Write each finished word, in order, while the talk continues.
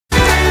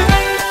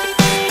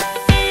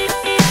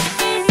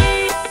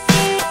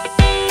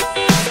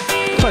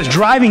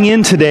driving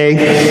in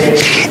today,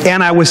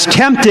 and I was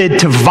tempted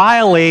to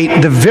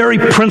violate the very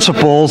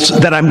principles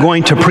that I'm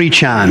going to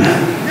preach on.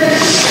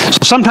 So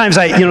sometimes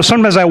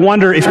I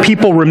wonder if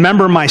people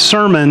remember my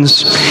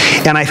sermons,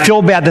 and I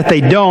feel bad that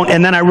they don't,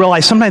 and then I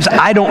realize sometimes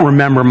I don't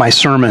remember my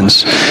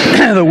sermons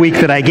the week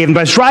that I gave them.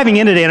 But I was driving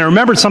in today, and I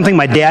remembered something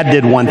my dad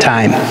did one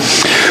time.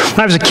 When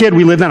I was a kid,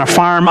 we lived on a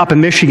farm up in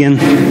Michigan,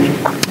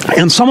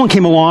 and someone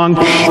came along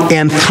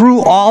and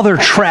threw all their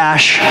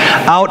trash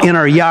out in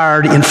our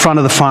yard in front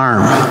of the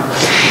farm.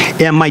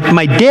 And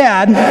my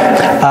dad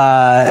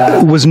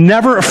was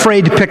never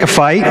afraid to pick a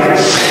fight,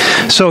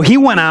 so he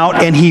went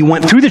out and he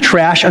went through the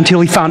trash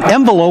until he found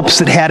envelopes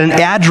that had an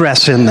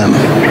address in them.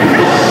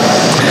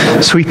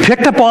 So he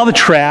picked up all the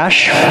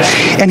trash,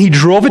 and he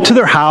drove it to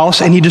their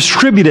house, and he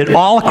distributed it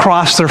all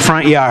across their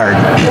front yard.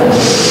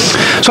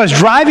 So I was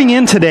driving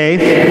in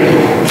today,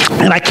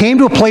 and I came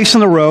to a place on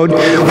the road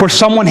where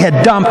someone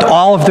had dumped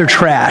all of their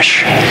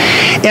trash.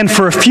 And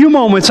for a few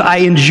moments, I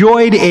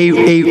enjoyed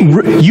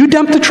you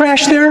dumped the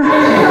trash there?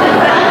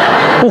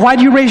 Well, why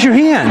do you raise your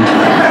hand?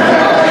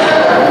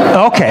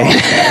 Okay.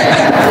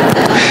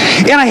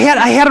 And I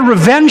had a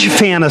revenge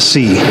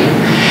fantasy.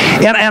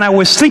 And I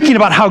was thinking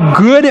about how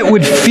good it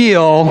would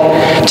feel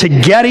to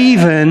get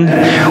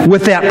even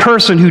with that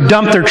person who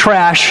dumped their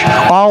trash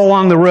all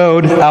along the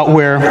road out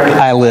where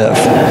I live.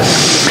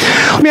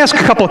 Let me ask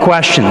a couple of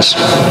questions.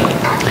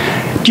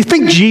 Do you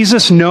think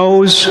Jesus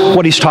knows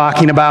what he's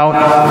talking about?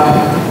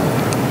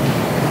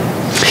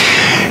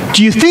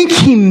 Do you think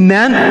he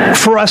meant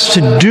for us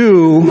to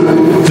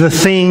do the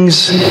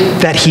things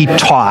that he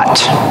taught?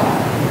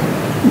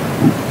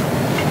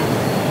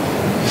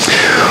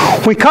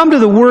 When we come to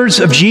the words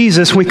of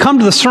Jesus, when we come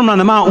to the Sermon on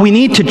the Mount, we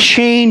need to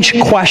change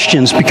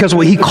questions, because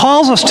what he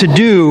calls us to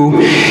do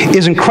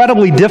is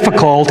incredibly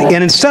difficult.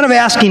 And instead of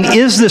asking,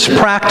 is this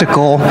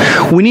practical,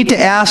 we need to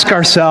ask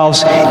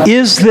ourselves,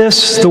 is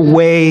this the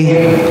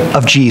way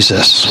of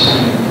Jesus?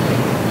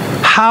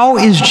 How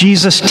is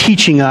Jesus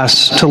teaching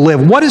us to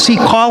live? What is he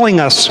calling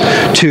us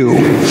to?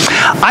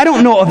 I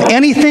don't know of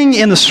anything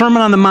in the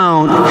Sermon on the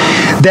Mount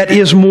that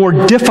is more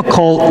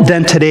difficult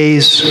than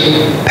today's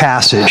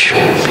passage.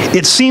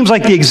 It seems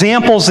like the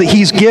examples that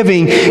he's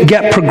giving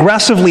get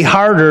progressively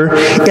harder,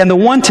 and the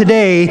one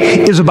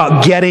today is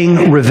about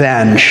getting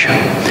revenge,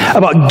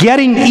 about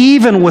getting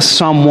even with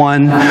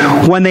someone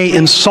when they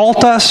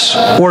insult us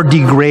or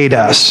degrade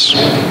us.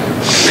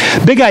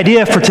 Big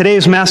idea for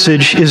today's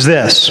message is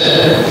this: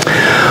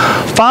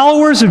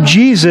 followers of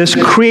Jesus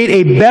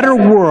create a better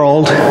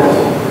world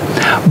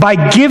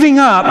by giving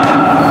up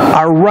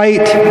our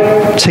right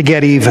to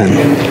get even.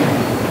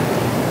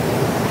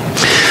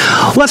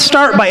 Let's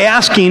start by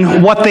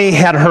asking what they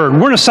had heard.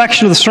 We're in a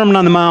section of the Sermon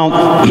on the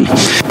Mount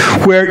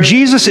where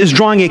Jesus is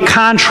drawing a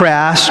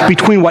contrast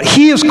between what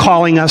he is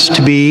calling us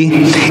to be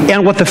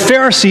and what the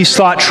Pharisees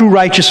thought true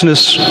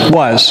righteousness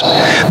was.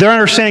 Their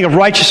understanding of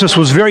righteousness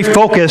was very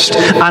focused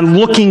on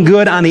looking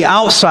good on the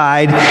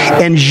outside,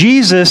 and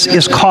Jesus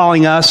is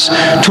calling us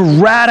to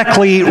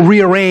radically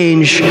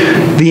rearrange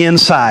the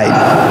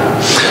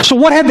inside. So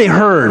what had they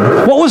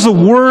heard? What was the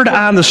word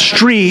on the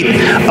street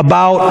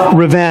about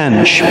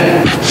revenge?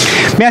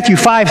 Matthew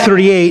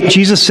 5:38,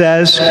 Jesus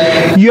says,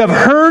 "You have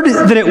heard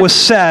that it was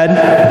said,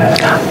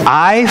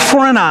 eye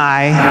for an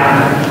eye,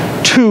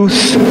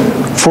 tooth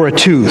for a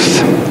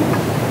tooth."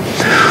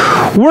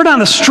 Word on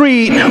the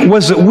street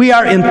was that we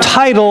are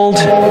entitled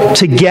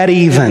to get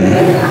even.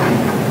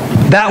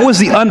 That was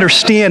the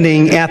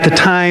understanding at the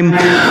time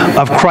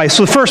of Christ.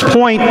 So the first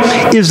point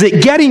is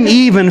that getting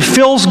even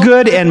feels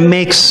good and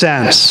makes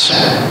sense.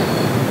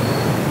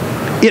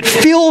 It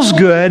feels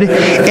good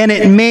and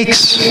it makes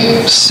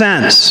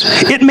sense.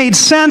 It made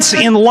sense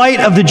in light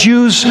of the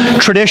Jews'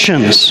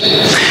 traditions.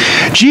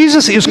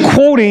 Jesus is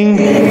quoting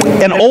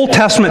an Old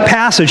Testament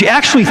passage,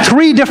 actually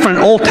 3 different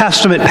Old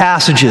Testament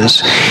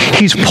passages.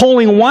 He's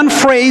pulling one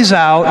phrase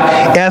out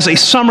as a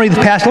summary of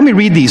the passage. Let me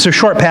read these. They're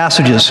short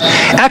passages.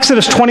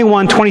 Exodus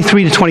 21,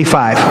 23 to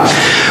 25.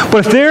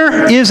 "But if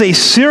there is a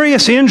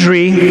serious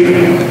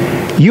injury,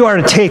 you are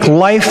to take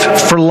life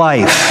for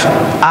life,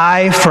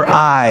 eye for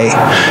eye,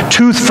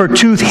 tooth for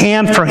tooth,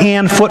 hand for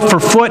hand, foot for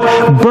foot,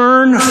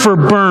 burn for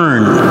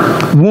burn,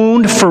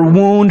 wound for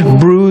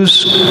wound,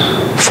 bruise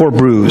for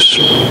bruise."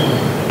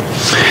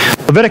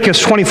 Leviticus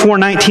 24,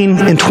 19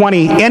 and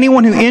 20,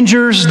 "Anyone who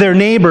injures their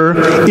neighbor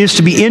is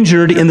to be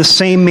injured in the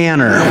same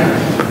manner.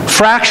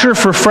 Fracture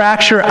for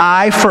fracture,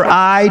 eye for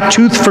eye,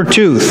 tooth for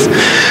tooth.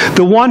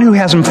 The one who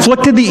has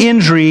inflicted the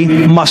injury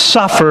must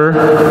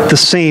suffer the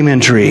same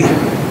injury."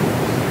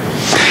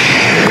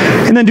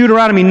 And then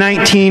Deuteronomy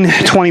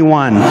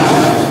 19:21.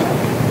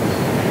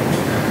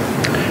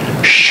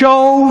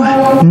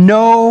 "Show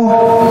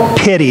no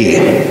pity.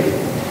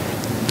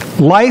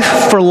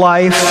 Life for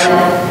life,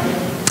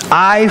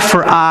 eye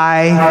for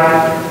eye,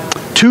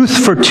 tooth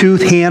for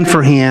tooth, hand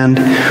for hand,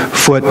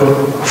 foot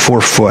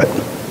for foot."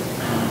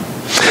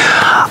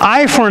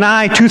 Eye for an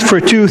eye, tooth for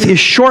a tooth is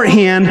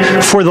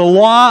shorthand for the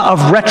law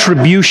of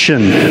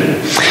retribution.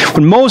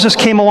 When Moses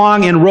came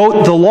along and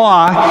wrote the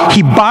law,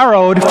 he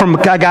borrowed from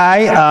a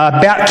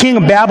guy, king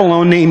of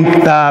Babylon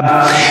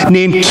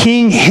named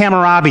King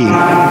Hammurabi.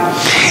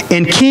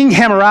 And King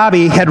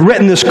Hammurabi had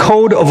written this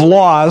code of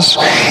laws,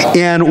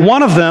 and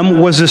one of them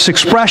was this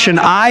expression,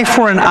 eye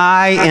for an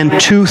eye and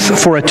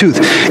tooth for a tooth.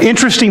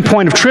 Interesting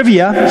point of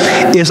trivia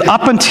is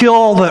up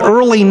until the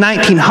early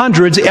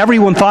 1900s,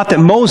 everyone thought that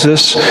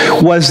Moses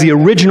was the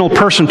original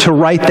person to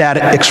write that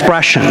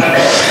expression.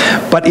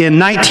 But in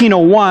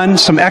 1901,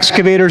 some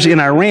excavators in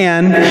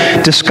Iran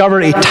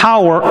discovered a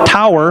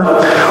tower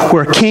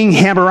where King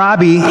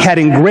Hammurabi had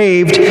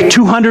engraved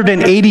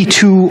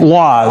 282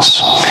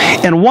 laws.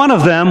 And one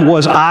of them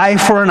was eye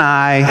for an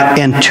eye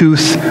and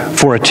tooth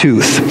for a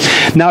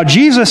tooth. Now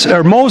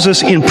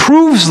Moses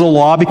improves the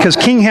law because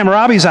King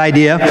Hammurabi's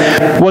idea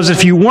was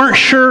if you weren't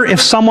sure if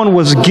someone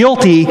was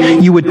guilty,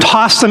 you would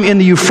toss them in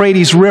the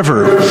Euphrates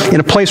River in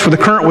a place where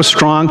the current was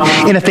strong,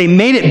 and if they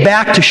made it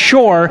back to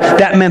shore,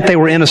 that meant they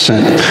were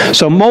innocent.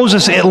 So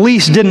Moses at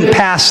least didn't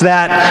pass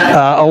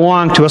that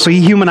along to us, so he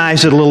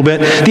humanized it a little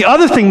bit. The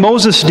other thing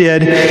Moses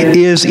did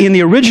is in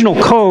the original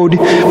code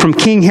from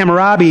King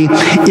Hammurabi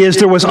is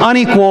there was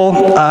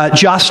unequal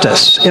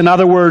justice. In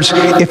other words,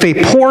 if a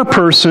poor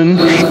person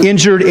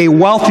injured a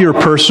wealthier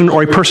person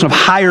or a person of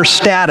higher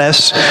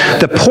status,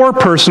 the poor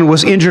person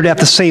was injured at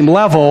the same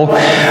level,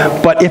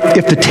 but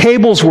if the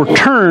tables were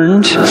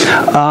turned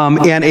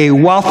and a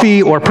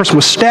wealthy or a person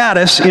with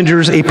status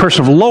injures a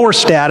person of lower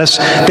status,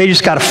 they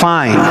just got a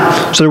fine.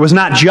 So there was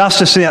not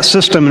justice in that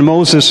system, and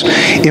Moses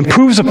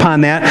improves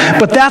upon that,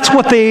 but that's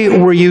what they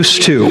were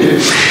used to.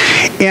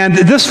 And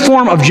this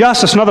form of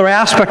justice, another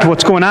aspect of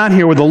what's going on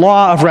here with the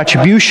law of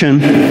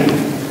retribution,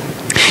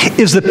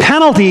 is the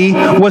penalty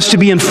was to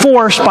be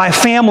enforced by a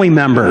family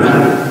member.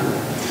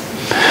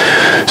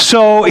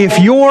 So if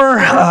your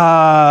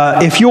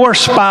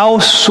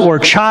spouse or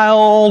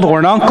child or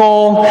an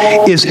uncle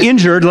is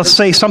injured, let's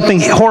say something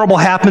horrible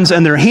happens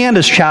and their hand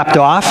is chopped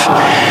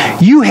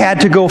off, you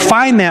had to go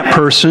find that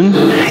person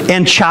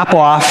and chop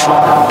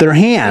off their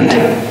hand.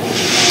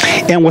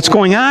 And what's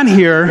going on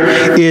here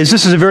is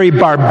this is a very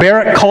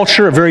barbaric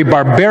culture, a very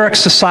barbaric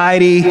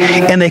society,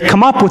 and they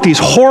come up with these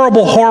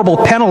horrible, horrible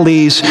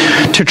penalties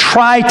to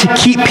try to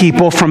keep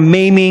people from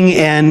maiming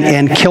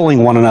and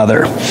killing one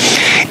another.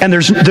 And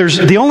there's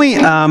the only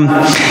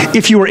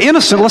if you were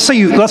innocent, let's say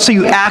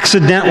you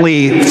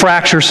accidentally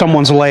fracture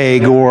someone's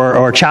leg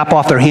or chop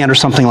off their hand or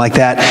something like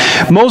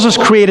that. Moses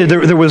created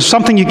there was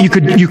something you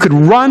could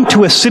run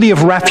to a city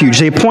of refuge.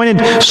 They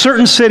appointed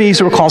certain cities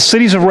that were called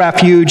cities of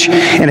refuge,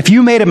 and if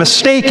you made a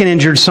mistake and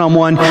injured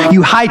someone,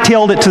 you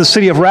hightailed it to the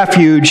city of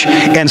refuge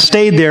and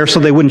stayed there so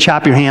they wouldn't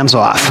chop your hands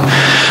off.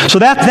 So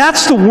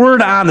that's the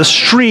word on the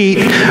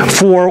street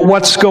for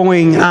what's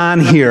going on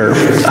here,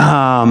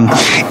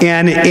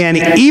 and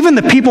even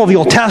the people of the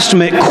Old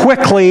Testament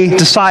quickly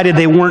decided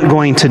they weren't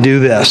going to do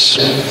this.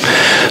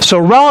 So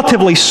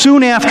relatively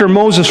soon after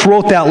Moses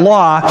wrote that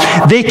law,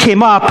 they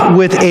came up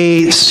with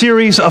a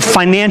series of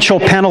financial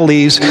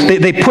penalties.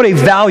 They put a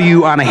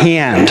value on a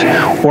hand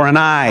or an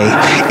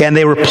eye, and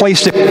they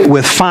replaced it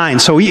with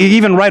fines. So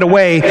even right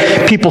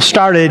away, people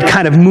started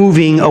kind of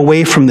moving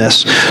away from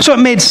this. So it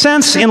made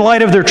sense in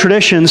light of their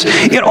traditions.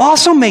 It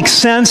also makes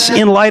sense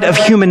in light of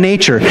human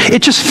nature.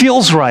 It just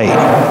feels right.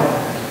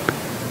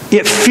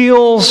 It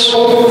feels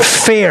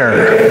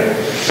fair.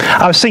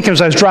 I was thinking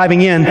as I was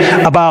driving in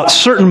about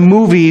certain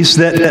movies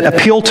that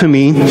appeal to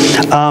me,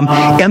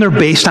 and they're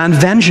based on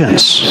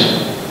vengeance.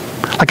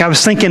 Like I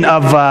was thinking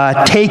of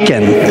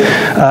Taken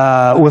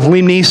with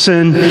Liam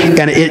Neeson,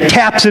 and it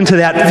taps into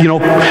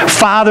that,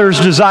 father's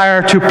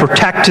desire to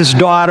protect his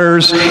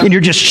daughters, and you're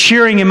just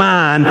cheering him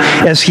on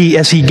as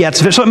he gets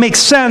it. So it makes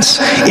sense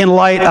in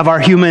light of our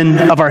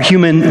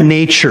human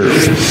nature.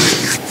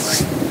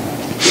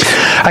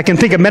 I can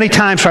think of many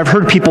times where I've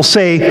heard people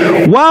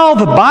say, well,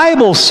 the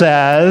Bible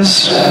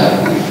says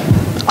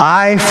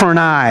eye for an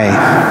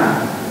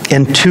eye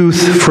and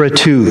tooth for a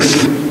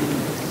tooth.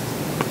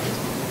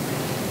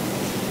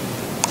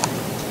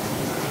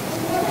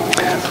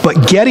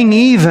 But getting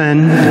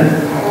even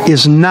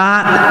is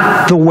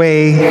not the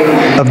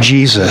way of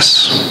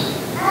Jesus.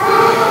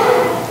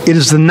 It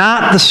is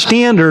not the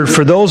standard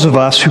for those of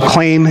us who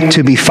claim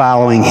to be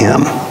following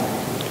him.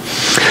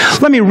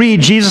 Let me read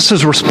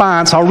Jesus'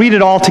 response. I'll read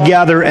it all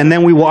together, and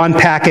then we will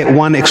unpack it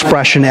one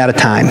expression at a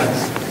time.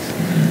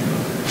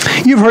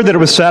 You've heard that it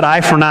was said,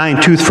 eye for an eye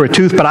and tooth for a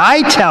tooth, but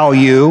I tell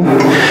you,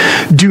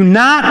 do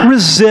not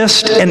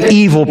resist an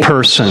evil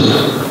person.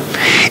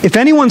 If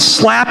anyone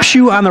slaps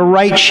you on the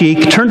right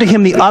cheek, turn to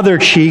him the other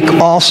cheek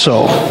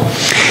also.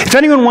 If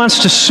anyone wants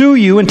to sue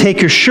you and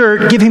take your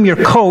shirt, give him your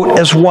coat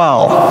as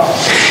well.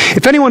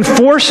 If anyone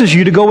forces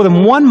you to go with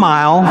him 1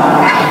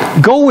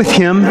 mile, go with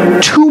him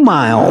 2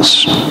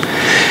 miles.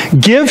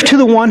 Give to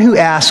the one who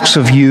asks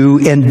of you,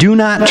 and do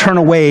not turn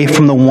away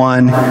from the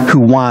one who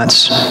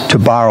wants to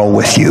borrow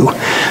with you.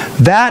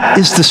 That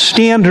is the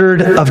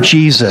standard of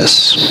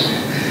Jesus.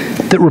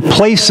 that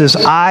replaces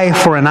eye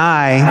for an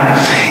eye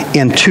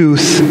and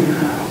tooth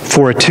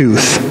for a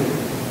tooth.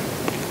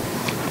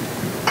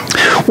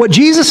 What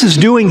Jesus is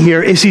doing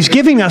here is he's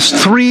giving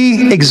us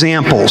three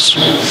examples.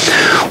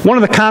 One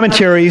of the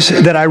commentaries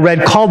that I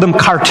read called them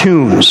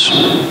cartoons.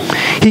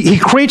 He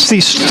creates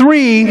these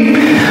three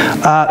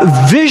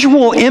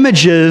visual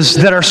images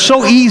that are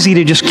so easy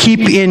to just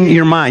keep in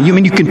your mind.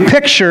 You can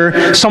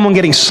picture someone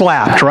getting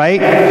slapped,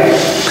 right?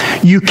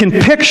 You can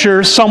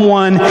picture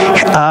someone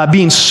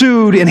being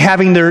sued and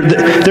having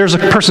there's a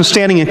person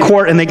standing in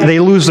court and they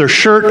lose their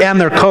shirt and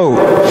their coat.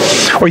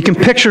 Or you can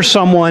picture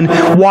someone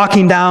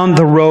walking down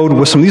the road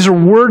with some. These are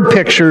word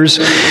pictures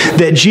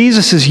that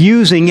Jesus is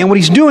using, and what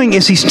he's doing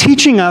is he's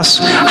teaching us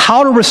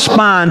how to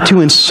respond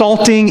to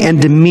insulting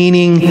and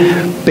demeaning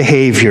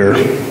behavior.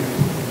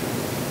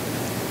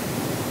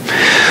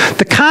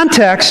 The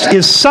context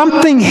is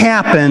something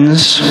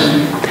happens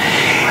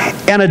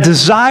and a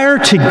desire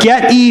to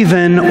get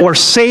even or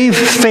save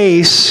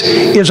face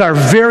is our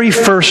very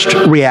first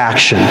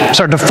reaction. It's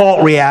our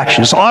default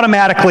reaction. So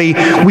automatically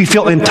we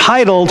feel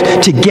entitled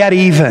to get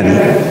even.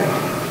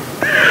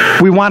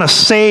 We want to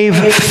save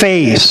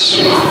face.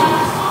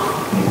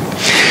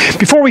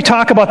 Before we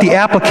talk about the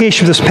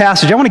application of this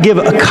passage, I want to give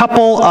a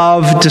couple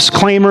of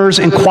disclaimers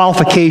and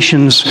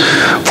qualifications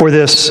for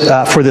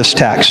this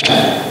text.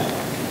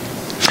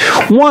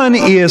 One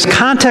is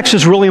context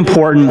is really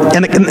important,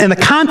 and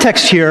the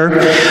context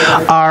here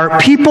are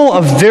people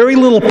of very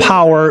little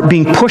power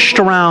being pushed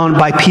around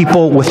by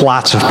people with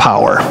lots of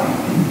power.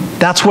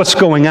 That's what's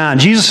going on.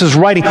 Jesus is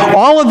writing.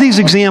 All of these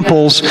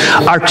examples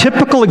are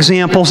typical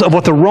examples of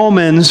what the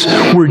Romans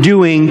were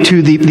doing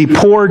to the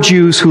poor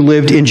Jews who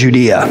lived in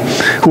Judea,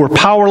 who were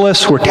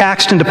powerless, who were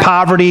taxed into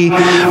poverty,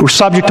 who were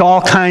subject to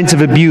all kinds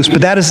of abuse.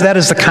 But that is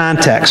the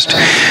context.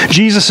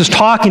 Jesus is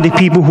talking to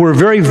people who are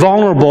very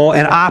vulnerable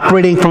and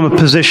operating from a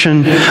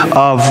position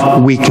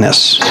of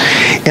weakness.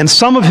 And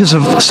some of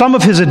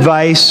his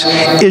advice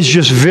is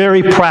just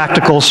very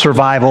practical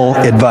survival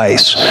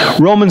advice.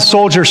 Roman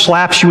soldier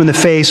slaps you in the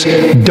face,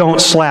 don't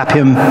slap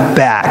him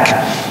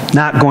back.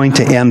 Not going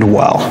to end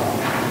well.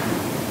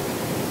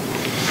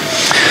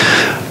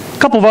 A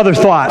couple of other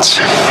thoughts.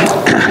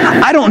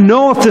 I don't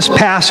know if this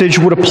passage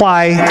would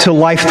apply to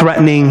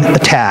life-threatening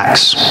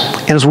attacks.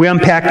 And as we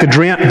unpack the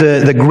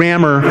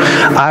grammar,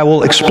 I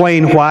will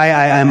explain why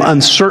I am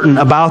uncertain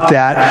about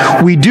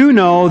that. We do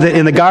know that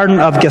in the Garden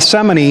of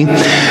Gethsemane,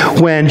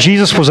 when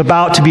Jesus was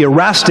about to be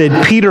arrested,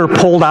 Peter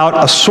pulled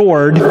out a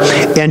sword,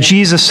 and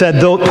Jesus said,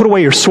 "Put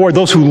away your sword.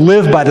 Those who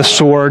live by the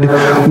sword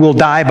will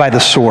die by the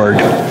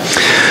sword."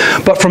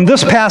 But from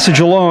this passage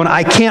alone,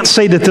 I can't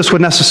say that this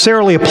would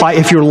necessarily apply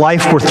if your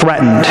life were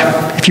threatened,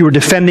 if you were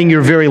defending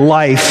your very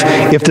life,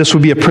 if this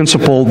would be a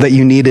principle that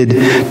you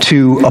needed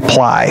to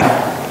apply.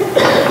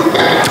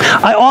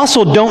 I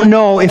also don't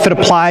know if it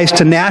applies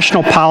to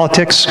national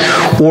politics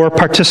or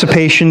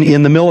participation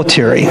in the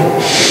military.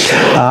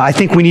 I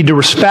think we need to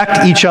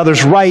respect each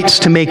other's rights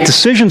to make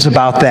decisions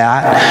about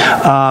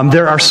that.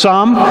 There are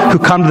some who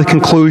come to the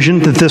conclusion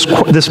that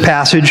this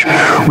passage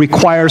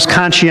requires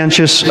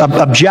conscientious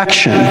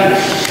objection.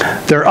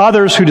 There are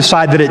others who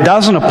decide that it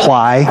doesn't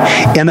apply,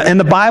 and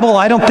the Bible,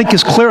 I don't think,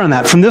 is clear on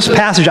that. From this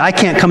passage, I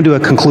can't come to a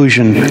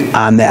conclusion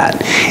on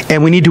that.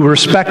 And we need to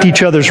respect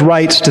each other's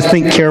rights to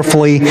think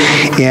carefully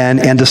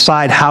and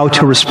decide how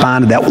to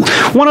respond to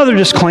that. One other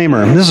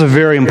disclaimer. This is a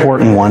very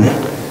important one.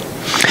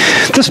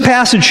 This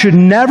passage should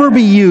never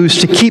be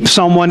used to keep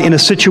someone in a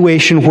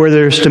situation where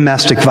there's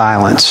domestic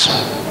violence.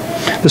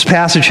 This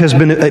passage has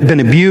been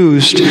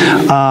abused.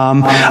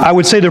 I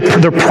would say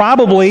there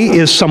probably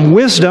is some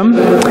wisdom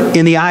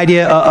in the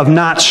idea of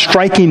not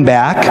striking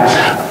back.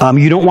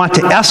 You don't want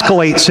to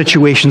escalate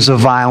situations of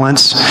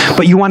violence,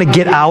 but you want to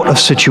get out of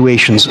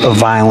situations of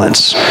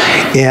violence.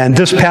 And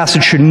this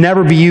passage should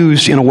never be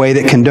used in a way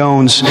that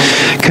condones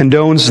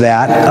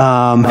that.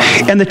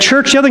 And the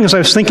church, the other thing as I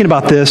was thinking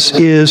about this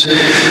is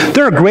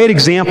there are great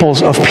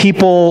examples of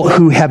people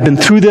who have been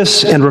through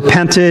this and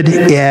repented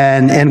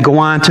and go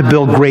on to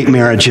build great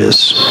marriages.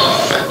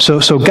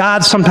 So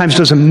God sometimes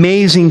does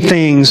amazing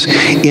things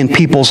in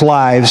people's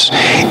lives,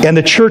 and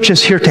the church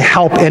is here to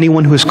help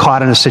anyone who is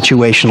caught in a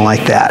situation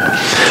like that.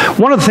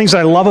 One of the things that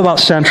I love about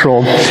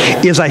Central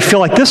is I feel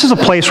like this is a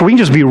place where we can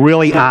just be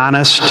really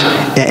honest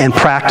and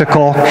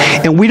practical,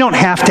 and we don't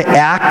have to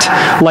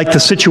act like the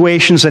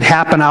situations that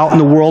happen out in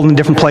the world in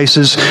different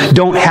places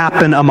don't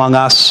happen among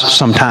us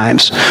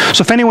sometimes.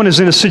 So if anyone is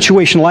in a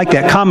situation like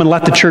that, come and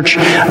let the church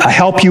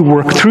help you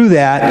work through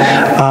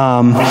that.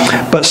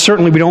 But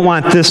certainly we don't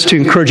want this to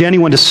encourage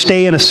anyone to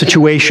stay in a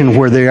situation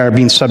where they are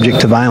being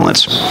subject to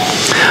violence.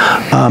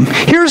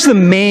 Here's the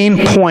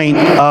main point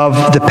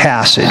of the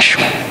passage.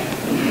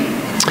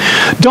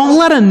 Don't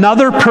let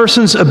another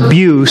person's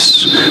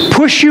abuse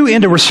push you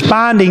into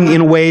responding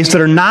in ways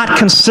that are not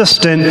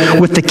consistent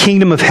with the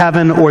kingdom of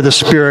heaven or the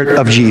Spirit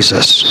of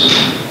Jesus.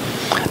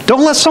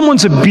 Don't let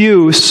someone's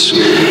abuse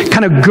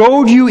kind of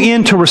goad you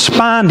into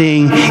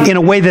responding in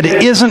a way that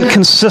it isn't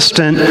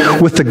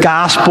consistent with the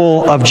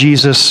gospel of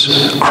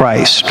Jesus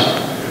Christ.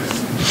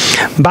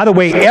 By the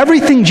way,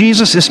 everything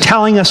Jesus is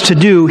telling us to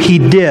do, he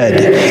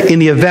did in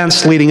the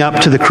events leading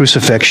up to the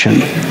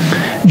crucifixion.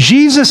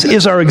 Jesus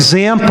is our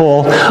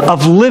example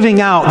of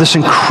living out this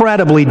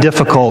incredibly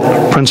difficult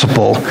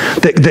principle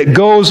that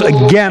goes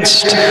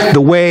against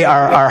the way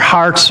our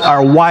hearts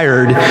are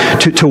wired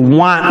to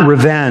want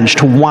revenge,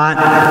 to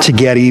want to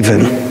get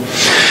even.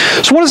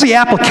 So what is the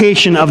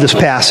application of this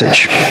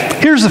passage?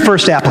 Here's the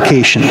first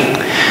application.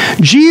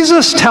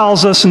 Jesus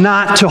tells us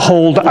not to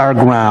hold our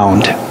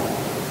ground.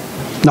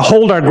 Now,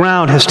 hold our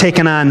ground has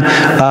taken on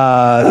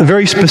a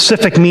very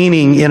specific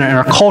meaning in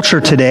our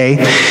culture today,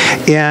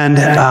 and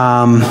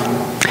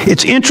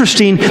it's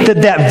interesting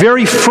that that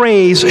very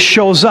phrase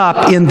shows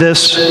up in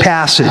this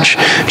passage.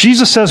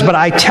 Jesus says, "But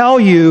I tell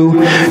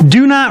you,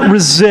 do not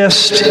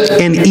resist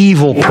an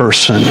evil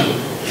person."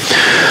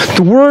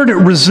 The word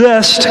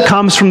resist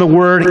comes from the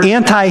word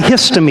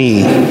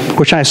antihistemi,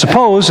 which I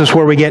suppose is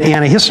where we get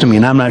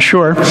antihistamine. I'm not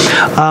sure.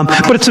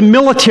 But it's a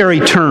military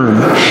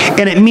term,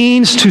 and it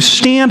means to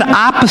stand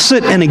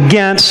opposite and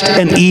against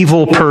an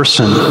evil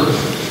person.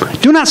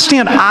 Do not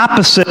stand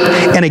opposite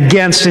and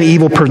against an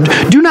evil person.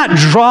 Do not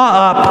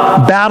draw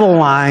up battle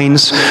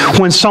lines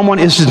when someone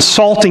is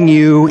insulting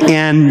you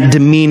and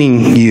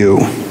demeaning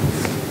you.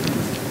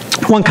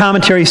 One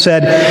commentary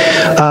said,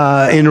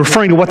 in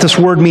referring to what this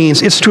word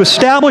means, it's to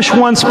establish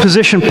one's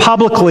position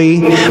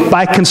publicly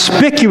by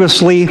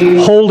conspicuously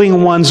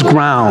holding one's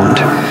ground,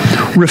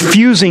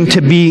 refusing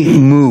to be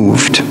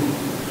moved.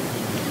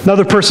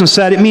 Another person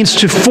said, it means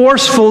to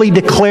forcefully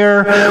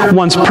declare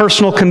one's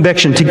personal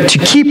conviction, to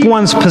keep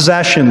one's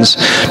possessions,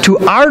 to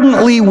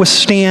ardently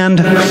withstand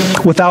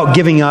without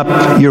giving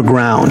up your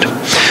ground.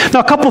 Now,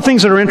 a couple of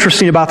things that are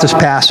interesting about this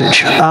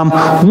passage.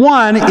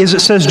 One is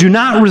it says, do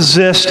not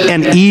resist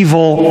an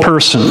evil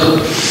person.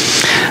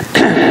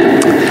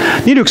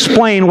 I need to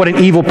explain what an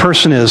evil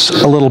person is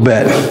a little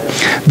bit.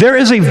 There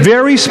is a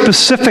very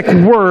specific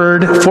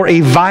word for a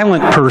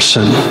violent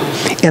person,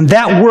 and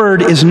that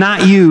word is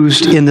not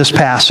used in this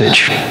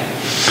passage.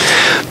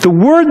 The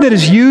word that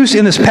is used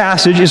in this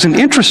passage is an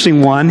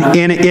interesting one,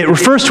 and it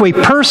refers to a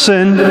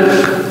person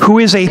who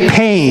is a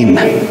pain.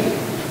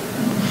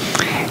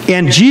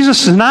 And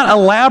Jesus does not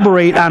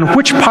elaborate on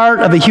which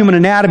part of the human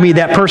anatomy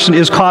that person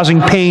is causing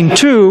pain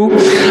to,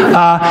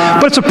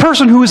 but it's a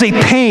person who is a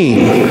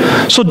pain.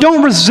 So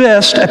don't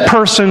resist a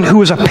person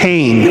who is a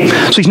pain.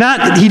 So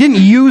he didn't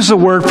use the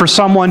word for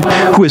someone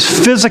who is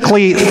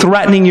physically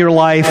threatening your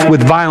life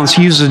with violence.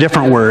 He uses a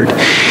different word.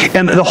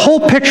 And the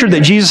whole picture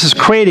that Jesus is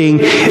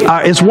creating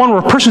is one where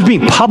a person is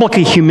being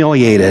publicly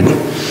humiliated.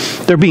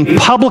 They're being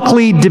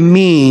publicly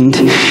demeaned.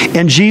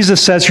 And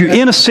Jesus says, if you're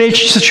in a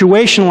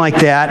situation like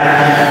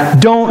that,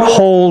 don't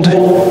hold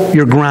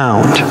your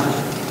ground.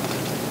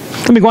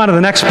 Let me go on to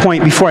the next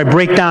point before I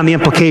break down the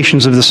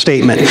implications of the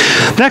statement.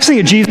 The next thing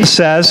that Jesus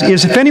says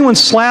is, if anyone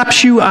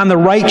slaps you on the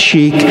right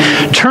cheek,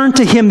 turn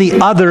to him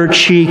the other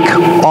cheek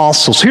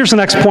also. So here's the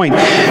next point.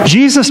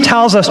 Jesus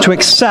tells us to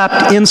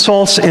accept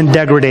insults and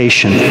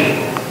degradation.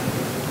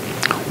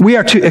 We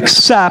are to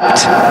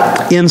accept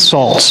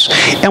insults.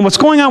 And what's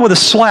going on with a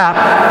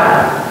slap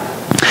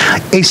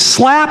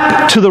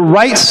to the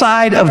right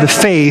side of the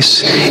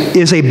face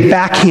is a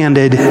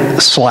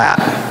backhanded slap.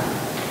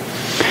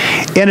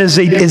 And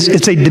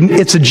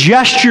it's a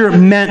gesture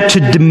meant to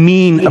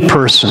demean a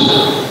person,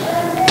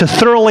 to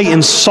thoroughly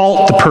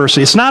insult the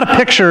person. It's not a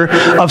picture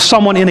of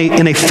someone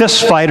in a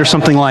fist fight or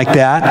something like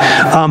that,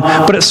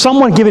 but it's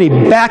someone giving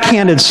a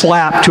backhanded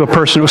slap to a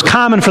person. It was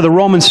common for the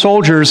Roman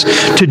soldiers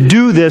to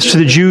do this to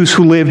the Jews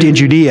who lived in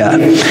Judea.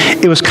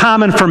 It was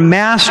common for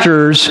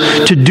masters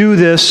to do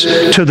this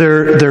to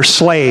their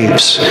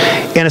slaves.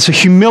 And it's a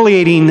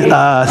humiliating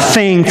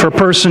thing for a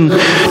person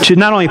to,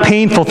 not only a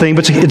painful thing,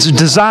 but it's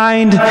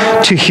designed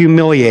to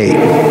humiliate.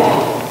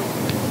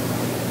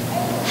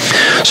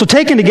 So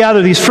taken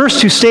together, these first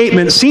two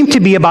statements seem to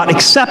be about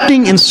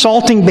accepting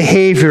insulting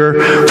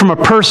behavior from a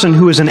person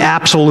who is in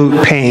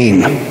absolute pain.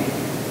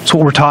 That's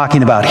what we're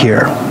talking about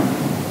here.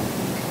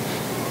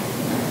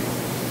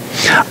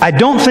 I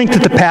don't think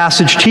that the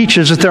passage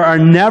teaches that there are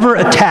never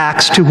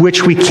attacks to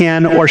which we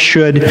can or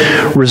should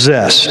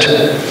resist.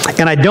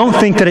 And I don't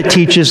think that it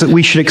teaches that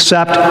we should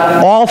accept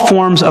all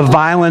forms of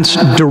violence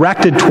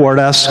directed toward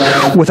us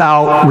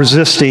without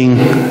resisting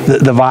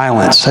the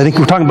violence. I think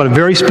we're talking about a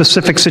very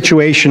specific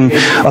situation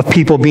of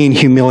people being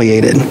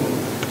humiliated.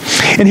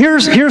 And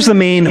here's the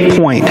main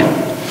point.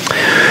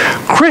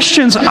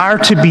 Christians are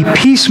to be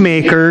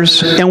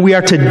peacemakers, and we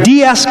are to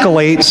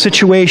de-escalate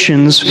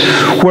situations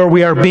where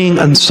we are being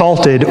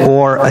insulted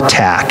or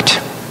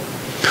attacked.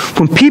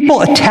 When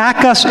people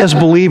attack us as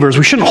believers,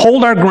 we shouldn't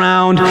hold our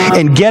ground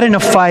and get in a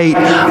fight.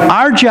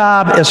 Our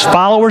job as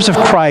followers of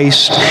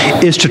Christ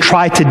is to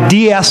try to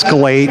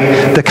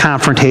de-escalate the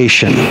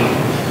confrontation.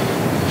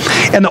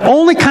 And the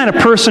only kind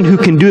of person who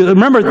can do it,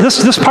 remember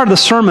this part of the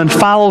sermon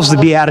follows the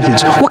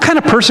Beatitudes. What kind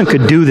of person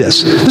could do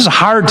this? This is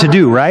hard to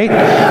do, right?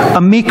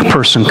 A meek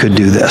person could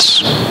do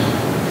this.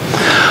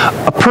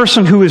 A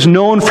person who is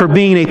known for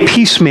being a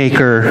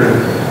peacemaker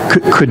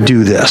could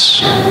do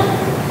this.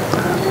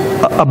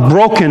 a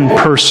broken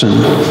person,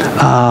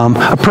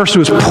 a person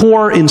who is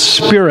poor in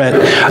spirit.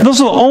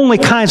 Those are the only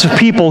kinds of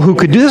people who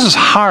could do this. Is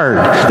hard.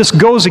 This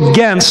goes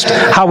against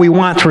how we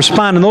want to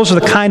respond, and those are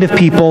the kind of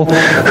people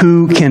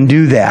who can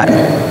do that.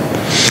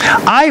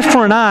 Eye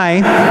for an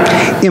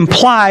eye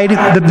implied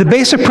that the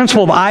basic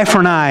principle of eye for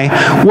an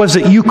eye was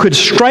that you could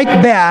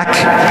strike back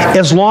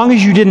as long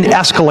as you didn't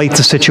escalate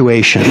the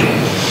situation.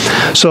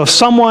 So if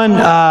someone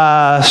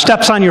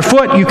steps on your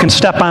foot, you can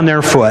step on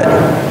their foot.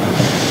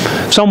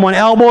 If someone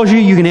elbows you,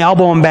 you can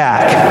elbow them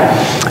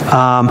back.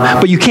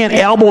 But you can't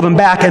elbow them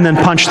back and then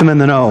punch them in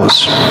the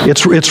nose.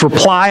 It's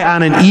reply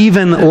on an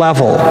even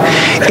level.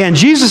 And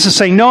Jesus is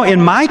saying, no,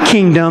 in my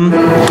kingdom,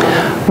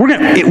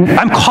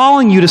 I'm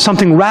calling you to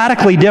something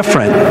radically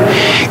different.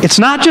 It's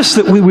not just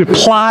that we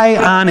reply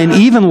on an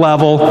even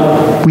level,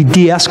 we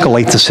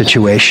de-escalate the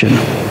situation.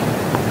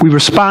 We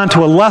respond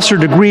to a lesser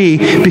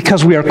degree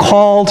because we are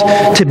called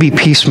to be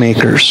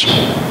peacemakers.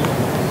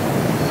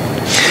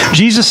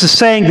 Jesus is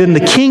saying that in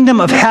the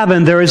kingdom of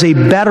heaven there is a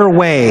better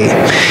way.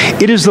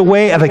 It is the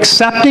way of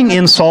accepting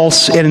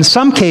insults and in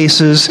some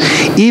cases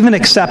even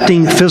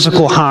accepting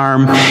physical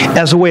harm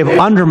as a way of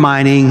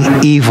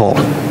undermining evil.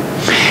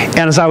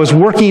 And as I was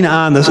working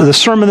on the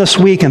sermon this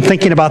week and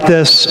thinking about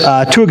this,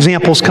 two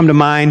examples come to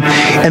mind,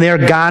 and they are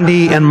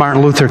Gandhi and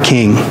Martin Luther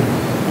King,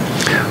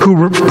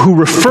 who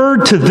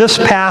referred to this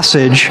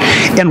passage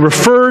and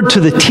referred to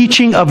the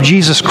teaching of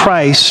Jesus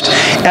Christ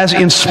as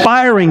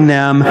inspiring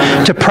them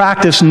to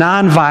practice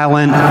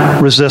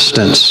nonviolent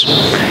resistance.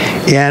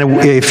 And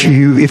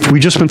if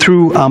we've just been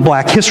through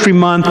Black History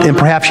Month, and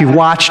perhaps you've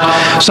watched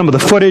some of the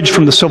footage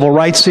from the Civil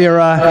Rights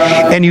era,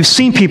 and you've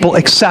seen people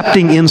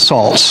accepting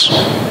insults,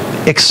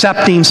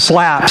 accepting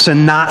slaps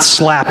and not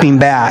slapping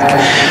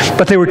back.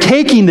 But they were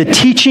taking the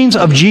teachings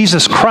of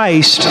Jesus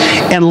Christ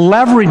and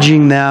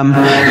leveraging them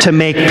to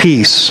make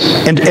peace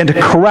and to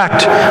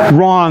correct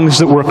wrongs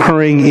that were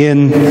occurring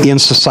in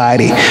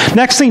society.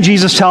 Next thing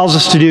Jesus tells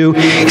us to do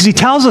is he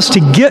tells us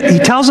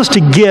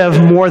to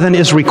give more than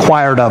is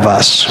required of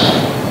us.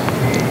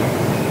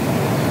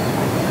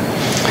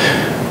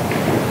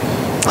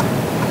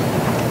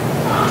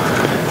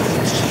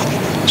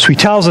 So he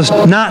tells us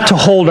not to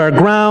hold our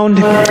ground.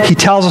 He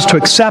tells us to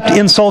accept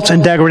insults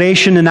and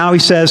degradation. And now he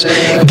says,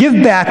 give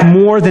back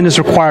more than is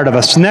required of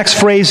us. The next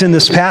phrase in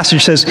this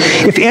passage says,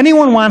 if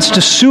anyone wants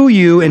to sue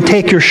you and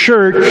take your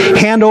shirt,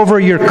 hand over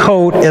your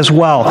coat as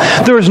well.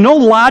 There is no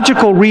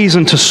logical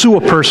reason to sue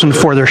a person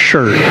for their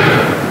shirt.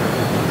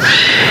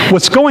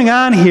 What's going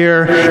on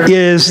here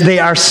is they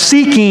are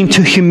seeking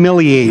to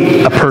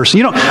humiliate a person.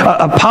 You know,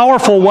 a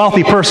powerful,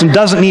 wealthy person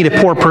doesn't need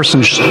a poor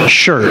person's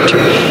shirt,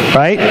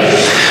 right?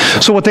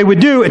 So what they would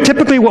do,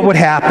 typically what would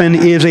happen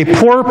is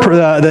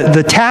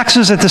the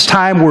taxes at this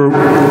time were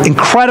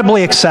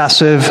incredibly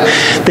excessive.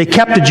 They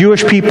kept the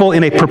Jewish people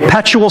in a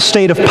perpetual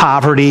state of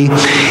poverty,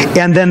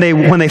 and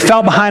then when they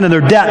fell behind on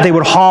their debt, they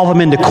would haul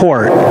them into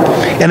court,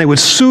 and they would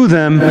sue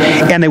them,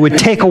 and they would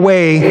take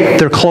away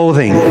their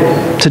clothing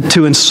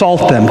to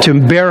insult them, to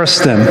embarrass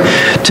them,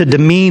 to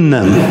demean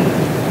them.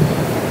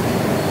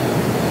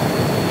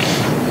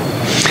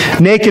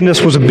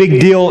 Nakedness was a big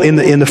deal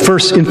in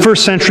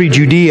first century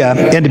Judea,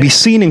 and to be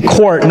seen in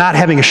court not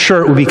having a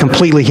shirt would be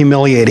completely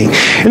humiliating.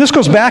 And this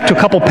goes back to a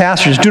couple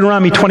passages.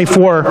 Deuteronomy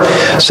 24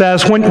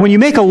 says, when you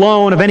make a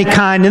loan of any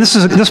kind, and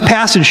this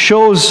passage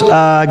shows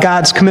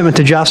God's commitment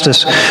to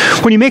justice.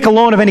 When you make a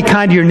loan of any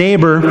kind to your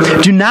neighbor,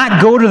 do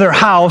not go to their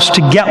house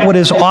to get what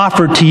is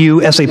offered to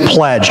you as a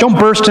pledge. Don't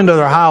burst into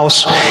their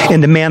house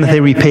and demand that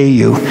they repay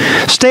you.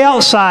 Stay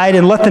outside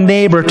and let the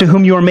neighbor to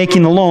whom you are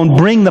making the loan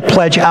bring the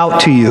pledge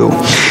out to you.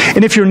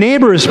 And if your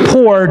neighbor is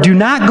poor, do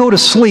not go to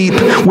sleep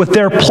with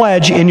their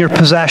pledge in your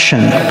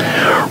possession.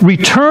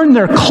 Return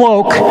their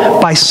cloak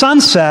by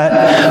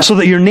sunset so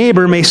that your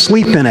neighbor may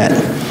sleep in it.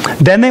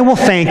 Then they will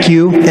thank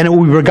you, and it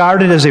will be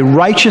regarded as a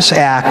righteous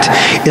act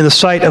in the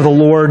sight of the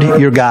Lord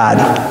your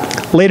God.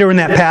 Later in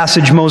that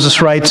passage,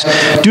 Moses writes,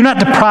 do not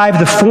deprive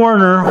the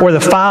foreigner or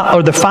the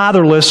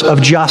fatherless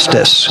of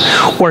justice,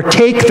 or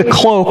take the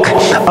cloak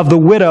of the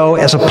widow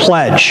as a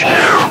pledge.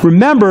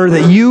 Remember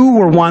that you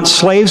were once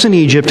slaves in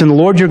Egypt, and the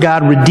Lord your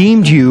God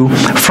redeemed you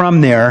from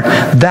there.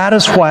 That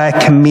is why I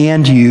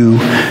command you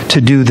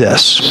to do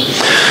this.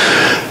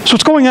 So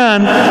what's going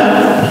on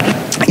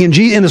in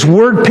this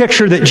word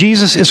picture that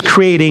Jesus is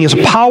creating is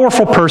a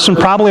powerful person,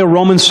 probably a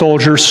Roman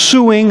soldier,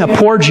 suing a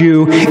poor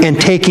Jew and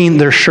taking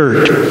their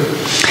shirt.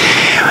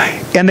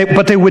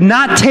 But they would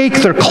not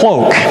take their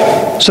cloak.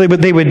 So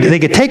they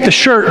could take the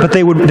shirt, but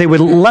they would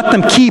let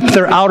them keep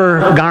their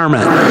outer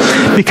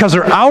garment, because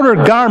their outer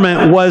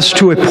garment was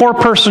to a poor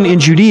person in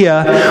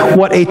Judea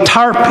what a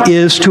tarp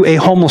is to a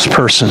homeless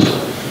person.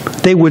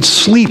 They would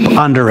sleep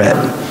under it.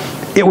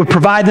 It would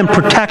provide them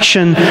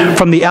protection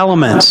from the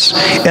elements.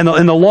 And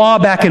the law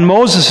back in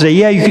Moses said,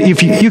 yeah,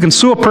 if you can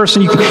sue a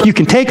person, you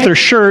can take their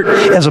shirt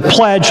as a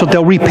pledge so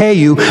they'll repay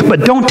you,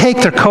 but don't take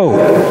their coat.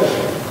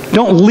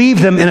 Don't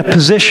leave them in a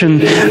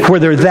position where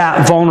they're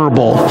that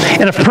vulnerable.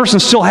 And if a person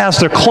still has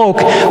their cloak,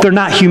 they're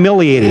not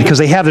humiliated because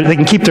they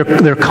can keep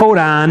their coat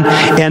on,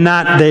 and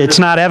it's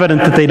not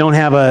evident that they don't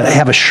have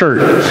a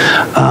shirt.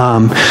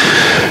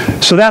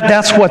 So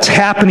that's what's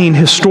happening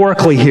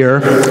historically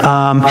here.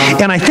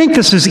 And I think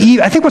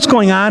what's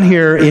going on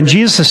here in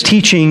Jesus'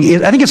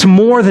 teaching I think it's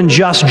more than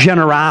just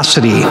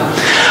generosity.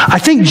 I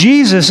think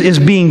Jesus is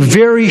being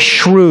very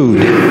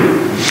shrewd.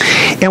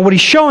 And what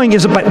he's showing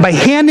is that by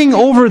handing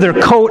over their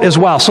coat as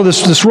well. So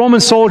this Roman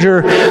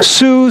soldier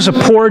sues a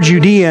poor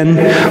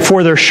Judean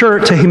for their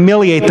shirt to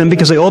humiliate them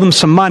because they owe them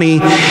some money.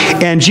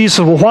 And Jesus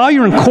says, well, while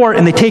you're in court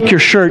and they take your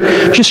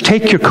shirt, just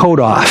take your coat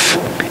off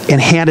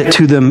and hand it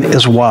to them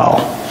as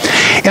well.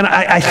 And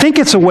I think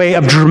it's a way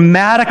of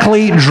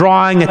dramatically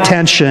drawing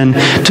attention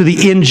to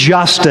the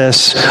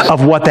injustice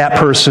of what that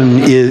person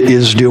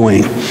is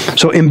doing.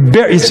 So you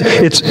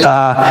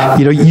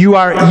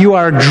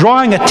are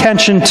drawing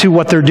attention to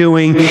what they're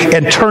doing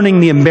and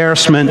turning the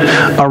embarrassment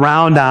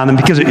around on them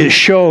because it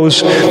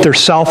shows their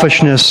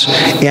selfishness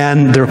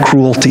and their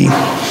cruelty.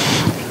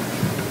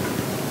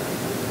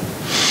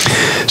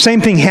 Same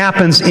thing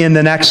happens in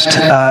the next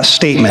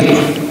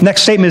statement.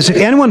 Next statement is, if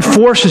anyone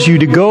forces you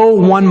to go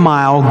 1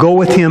 mile, go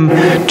with him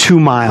 2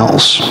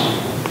 miles.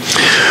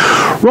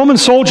 Roman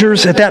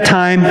soldiers at that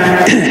time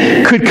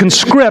could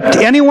conscript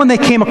anyone they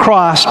came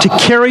across to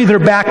carry their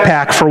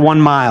backpack for 1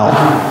 mile.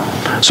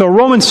 So a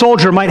Roman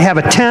soldier might have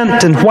a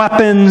tent and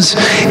weapons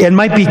and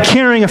might be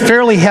carrying a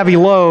fairly heavy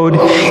load,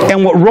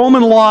 and what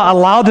Roman law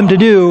allowed them to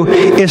do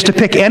is to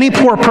pick any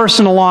poor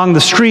person along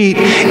the street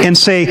and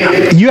say,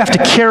 you have to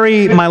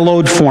carry my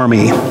load for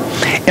me.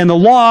 And the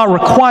law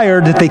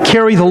required that they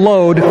carry the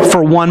load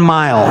for 1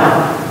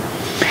 mile.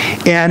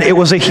 And it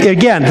was,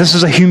 this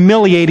is a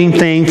humiliating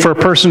thing for a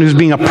person who's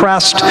being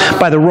oppressed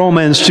by the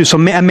Romans too. So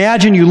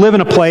imagine you live in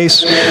a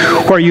place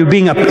where you're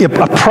being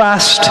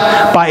oppressed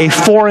by a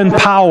foreign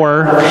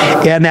power,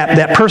 and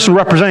that person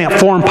representing that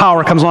foreign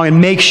power comes along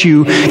and makes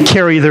you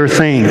carry their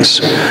things.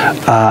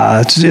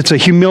 It's a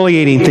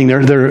humiliating thing.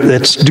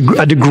 It's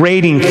a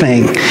degrading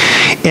thing.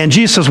 And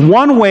Jesus says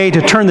one way to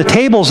turn the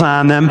tables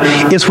on them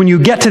is when you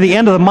get to the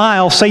end of the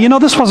mile, say,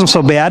 this wasn't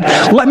so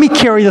bad. Let me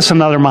carry this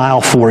another mile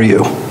for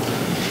you.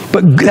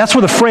 But that's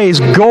where the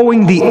phrase,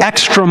 going the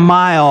extra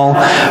mile,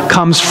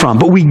 comes from.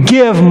 But we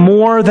give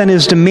more than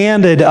is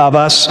demanded of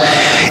us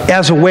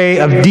as a way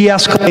of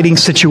de-escalating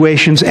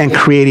situations and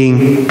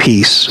creating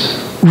peace.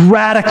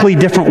 Radically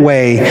different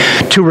way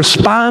to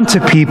respond to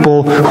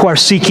people who are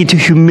seeking to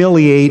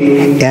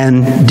humiliate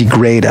and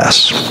degrade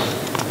us.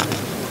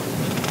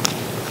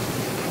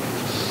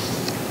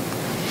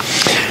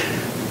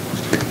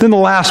 Then the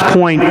last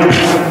point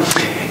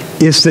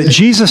is that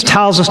Jesus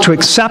tells us to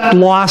accept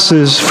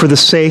losses for the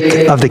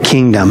sake of the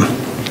kingdom.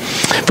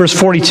 Verse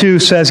 42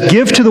 says,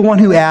 give to the one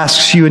who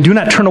asks you, and do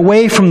not turn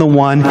away from the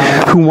one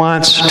who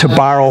wants to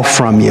borrow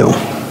from you.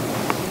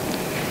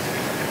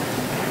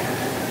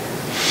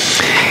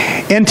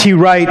 N.T.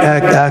 Wright,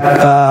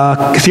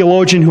 a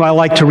theologian who I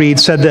like to read,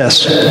 said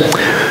this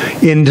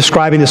in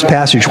describing this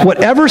passage.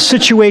 Whatever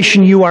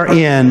situation you are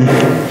in,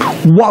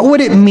 what would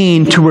it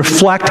mean to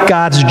reflect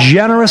God's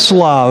generous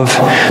love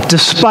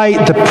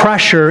despite the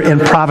pressure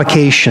and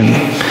provocation,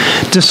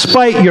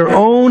 despite your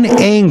own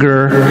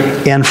anger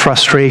and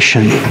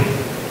frustration?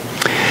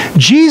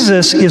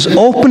 Jesus is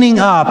opening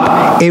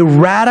up a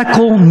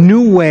radical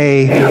new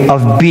way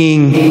of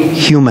being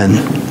human.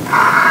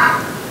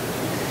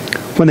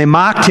 When they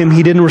mocked him,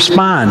 he didn't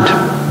respond.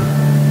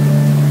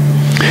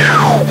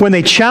 When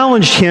they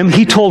challenged him,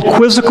 he told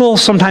quizzical,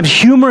 sometimes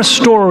humorous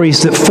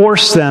stories that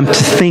forced them to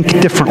think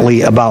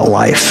differently about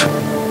life.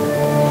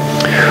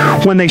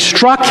 When they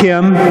struck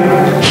him,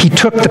 he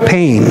took the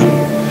pain.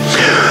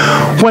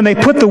 When they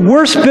put the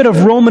worst bit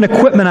of Roman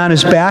equipment on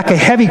his back, a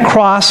heavy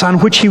cross on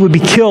which he would be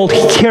killed,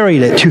 he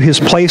carried it to his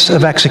place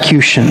of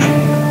execution.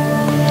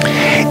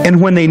 And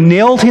when they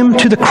nailed him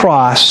to the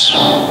cross,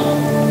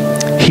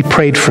 he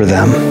prayed for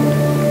them.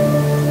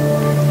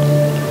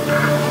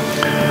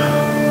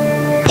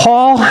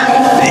 Paul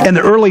and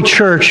the early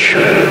church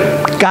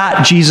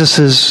got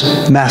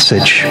Jesus'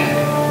 message.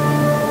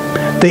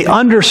 They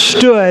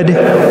understood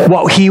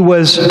what he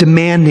was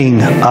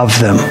demanding of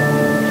them.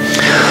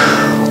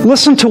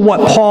 Listen to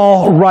what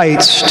Paul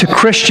writes to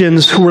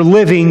Christians who were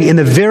living in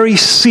the very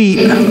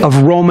seat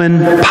of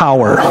Roman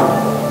power.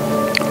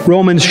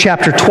 Romans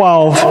chapter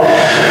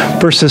 12,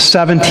 verses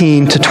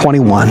 17 to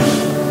 21.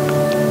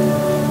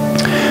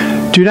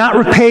 Do not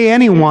repay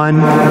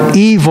anyone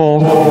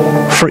evil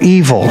for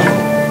evil.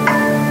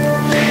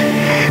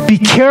 Be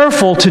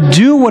careful to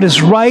do what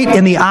is right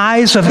in the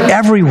eyes of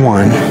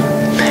everyone.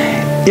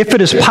 If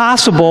it is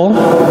possible,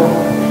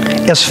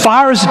 as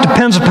far as it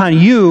depends upon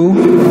you,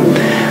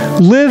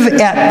 live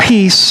at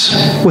peace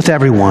with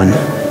everyone.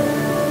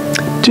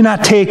 Do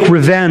not take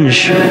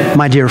revenge,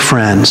 my dear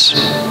friends,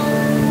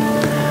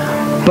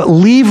 but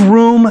leave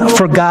room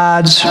for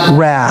God's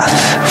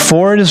wrath.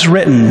 For it is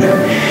written,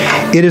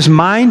 it is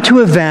mine to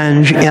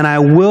avenge, and I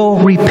will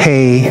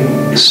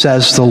repay,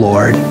 says the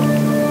Lord.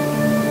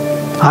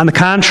 On the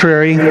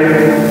contrary,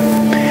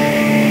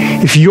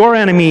 if your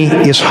enemy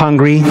is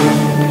hungry,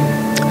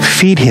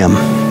 feed him.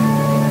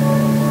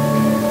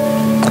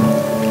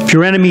 If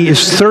your enemy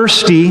is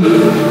thirsty,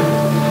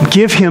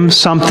 give him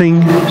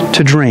something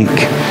to drink.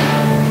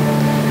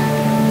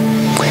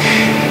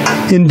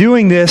 In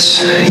doing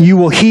this, you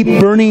will heap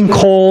burning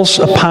coals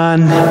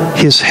upon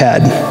his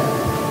head.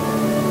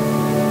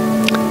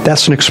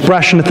 That's an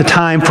expression at the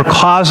time for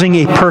causing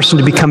a person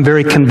to become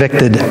very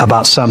convicted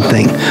about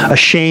something,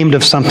 ashamed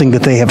of something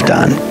that they have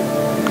done.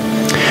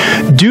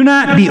 Do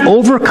not be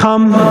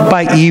overcome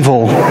by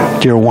evil,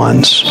 dear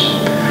ones,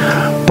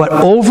 but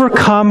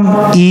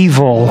overcome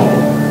evil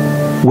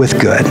with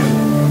good.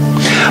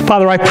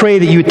 Father, I pray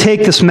that you would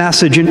take this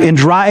message and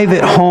drive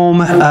it home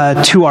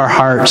to our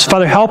hearts.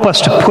 Father, help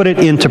us to put it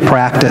into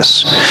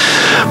practice.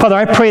 Father,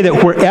 I pray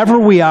that wherever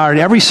we are, in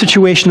every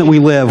situation that we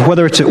live,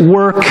 whether it's at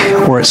work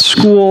or at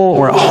school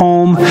or at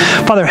home,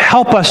 Father,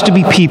 help us to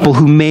be people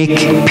who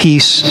make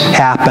peace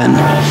happen.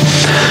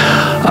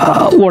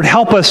 Lord,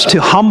 help us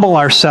to humble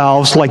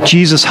ourselves like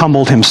Jesus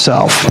humbled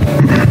himself.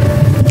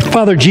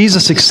 Father,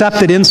 Jesus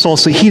accepted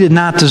insults that he did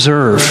not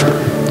deserve.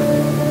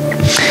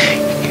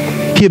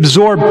 He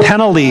absorbed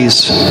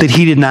penalties that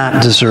he did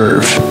not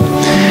deserve.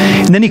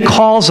 And then he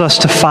calls us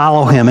to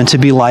follow him and to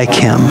be like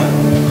him.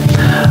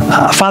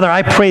 Father,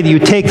 I pray that you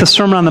take the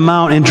Sermon on the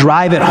Mount and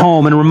drive it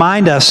home and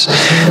remind us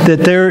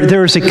that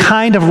there is a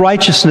kind of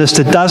righteousness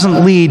that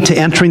doesn't lead to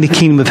entering the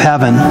kingdom of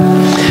heaven.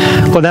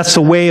 Well, that's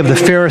the way of the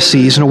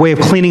Pharisees and a way of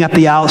cleaning up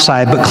the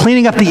outside. But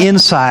cleaning up the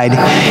inside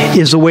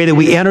is the way that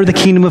we enter the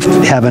kingdom of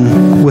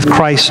heaven with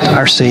Christ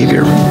our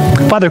Savior.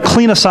 Father,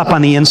 clean us up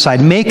on the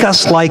inside. Make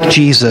us like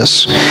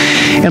Jesus.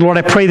 And Lord,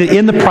 I pray that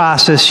in the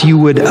process you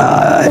would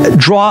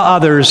draw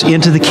others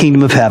into the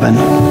kingdom of heaven.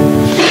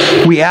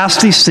 We ask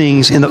these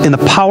things in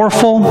the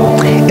powerful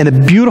and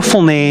the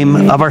beautiful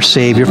name of our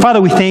Savior. Father,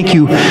 we thank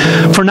you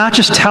for not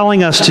just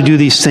telling us to do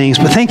these things,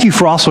 but thank you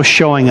for also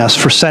showing us,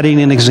 for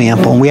setting an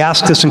example. And we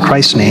ask this in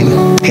Christ's name.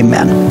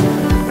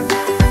 Amen.